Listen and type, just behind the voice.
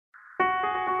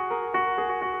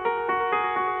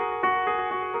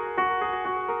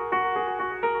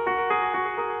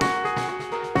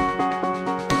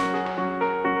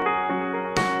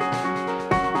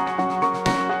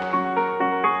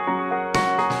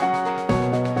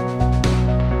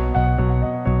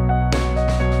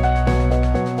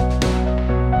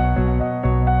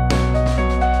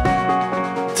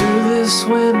this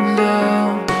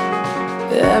window,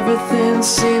 everything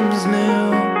seems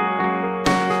new.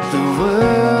 The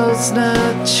world's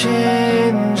not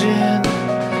changing,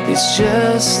 it's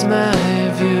just my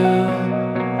view.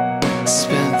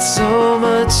 Spent so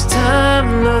much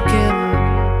time looking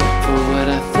for what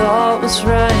I thought was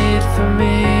right for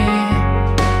me,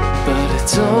 but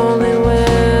it's only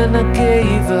when I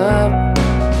gave up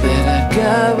that I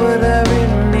got what I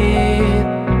really need.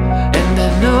 And I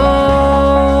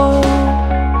know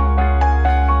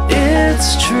it's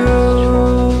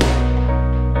true.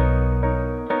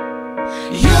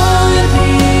 You're the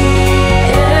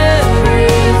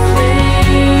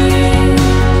everything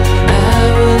I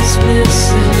was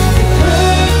missing, the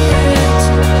perfect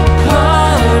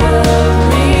part of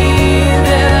me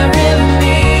that I really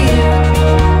need.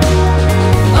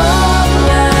 All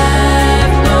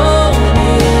I've known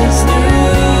is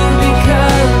new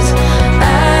because I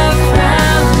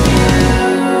found you.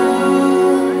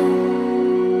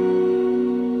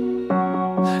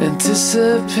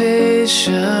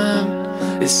 Anticipation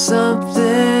is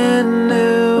something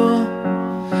new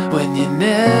when you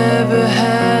never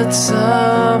had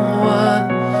someone